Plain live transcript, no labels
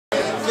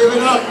Give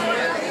it up.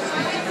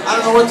 I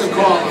don't know what to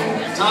call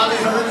them. Tommy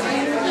Hearn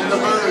and the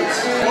Birds.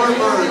 More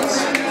Birds.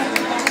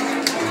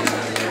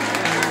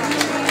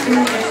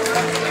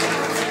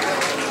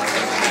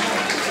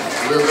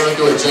 We were going to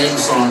do a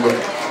James song, but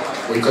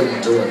we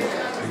couldn't do it.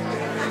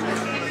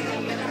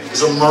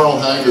 It's a Merle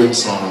Haggard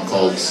song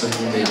called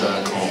Singing Me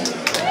Back Home.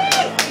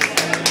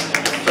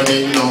 If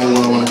any of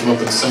you want to come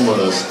up and sing with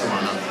us, come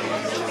on up.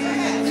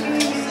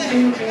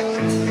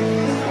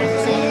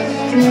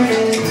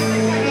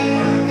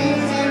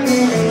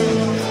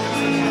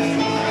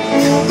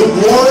 The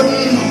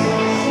warden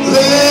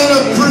led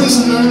a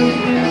prisoner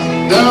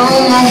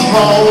down the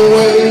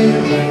hallway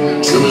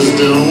to his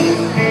doom,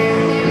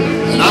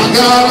 and I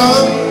got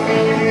up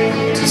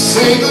to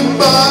say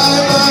goodbye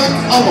like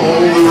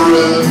all the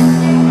rest.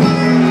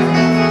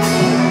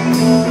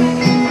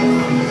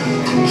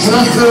 And I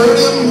heard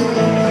him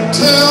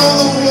tell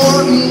the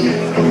warden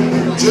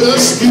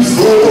just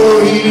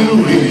before he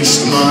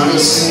reached my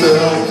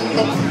cell,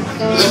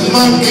 let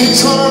my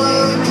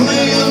guitar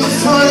playing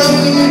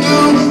friend do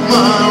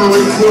my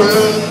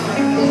request.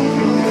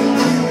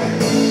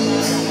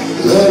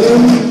 Let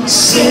him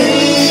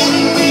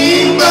sing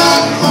me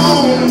back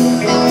home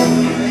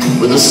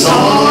with a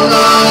song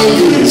I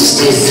used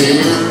to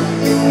hear.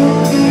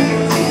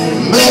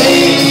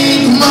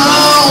 Make my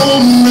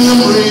old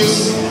memories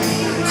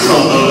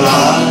come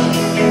alive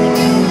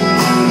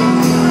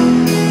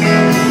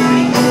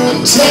and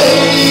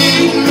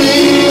take me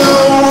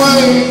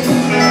away,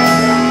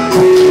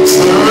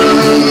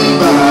 turn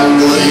back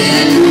the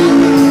year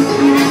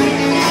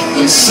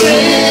and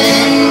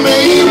sing me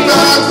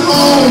back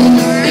home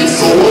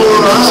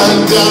before I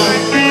die.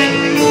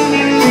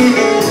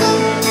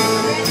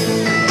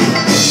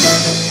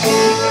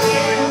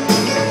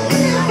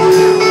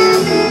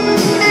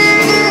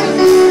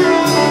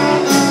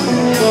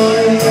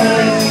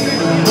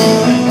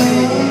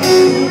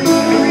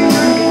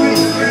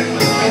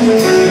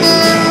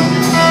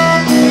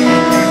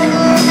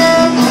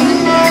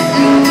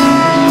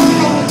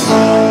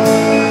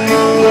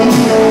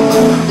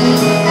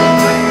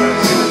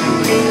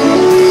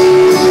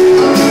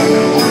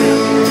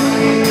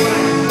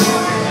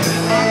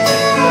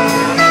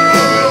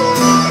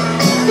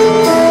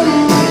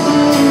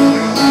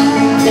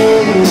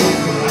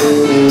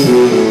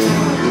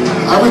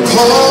 I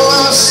recall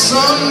last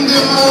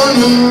Sunday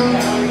morning,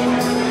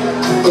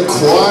 a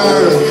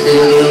choir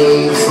came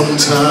in from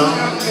town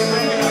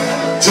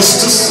just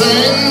to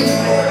sing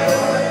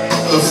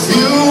a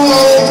few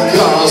old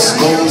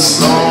gospel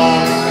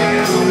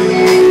songs.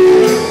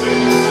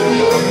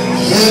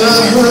 And I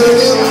heard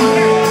him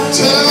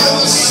tell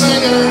the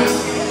singer,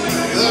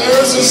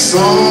 there's a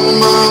song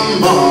my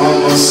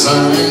mama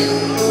sang.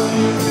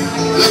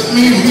 Let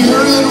me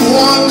hear it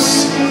once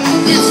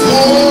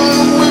before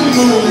we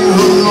move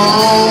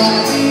along.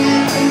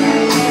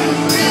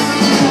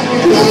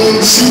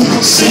 Won't you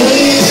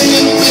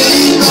sing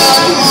me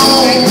back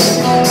home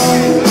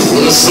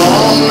with a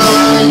song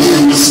I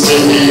used to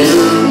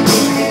hear?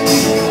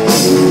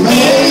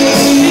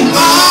 Make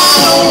my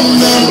own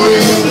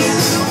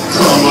memories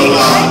come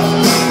alive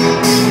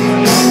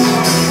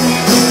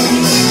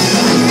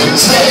and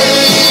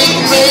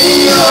take me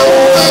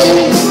away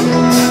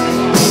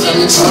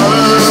and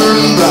turn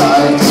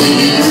back the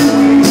year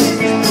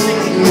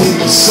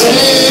and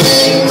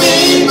sing me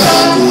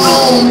back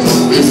home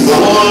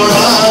before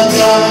I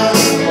die.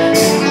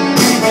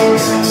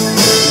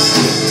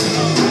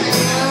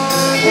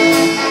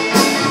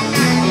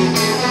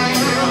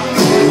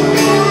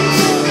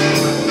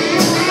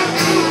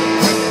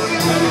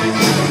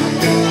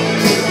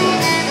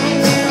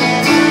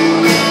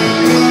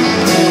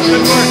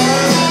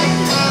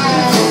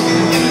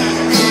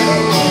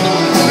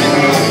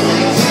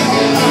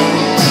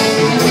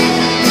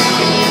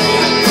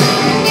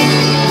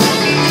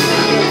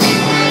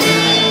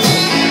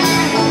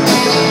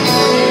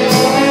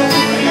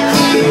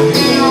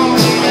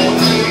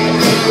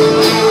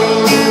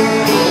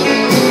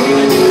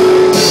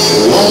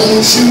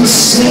 Won't you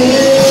sing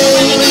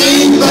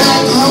me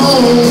back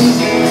home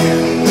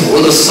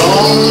with a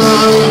song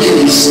I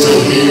used to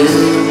hear?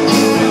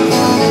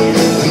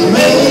 And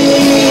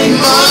make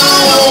my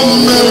own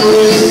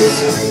memories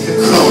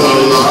come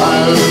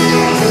alive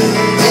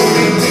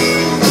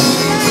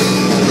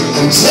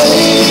and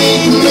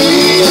take me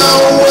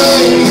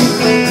away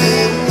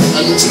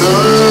and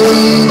turn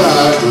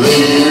back the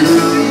year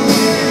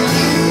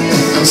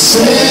and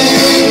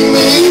sing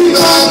me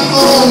back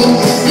home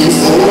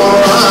before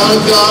I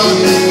die.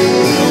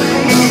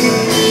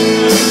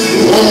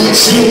 Won't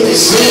you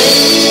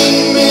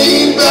sing me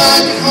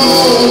back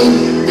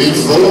home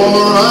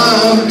before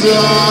I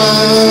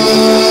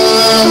die?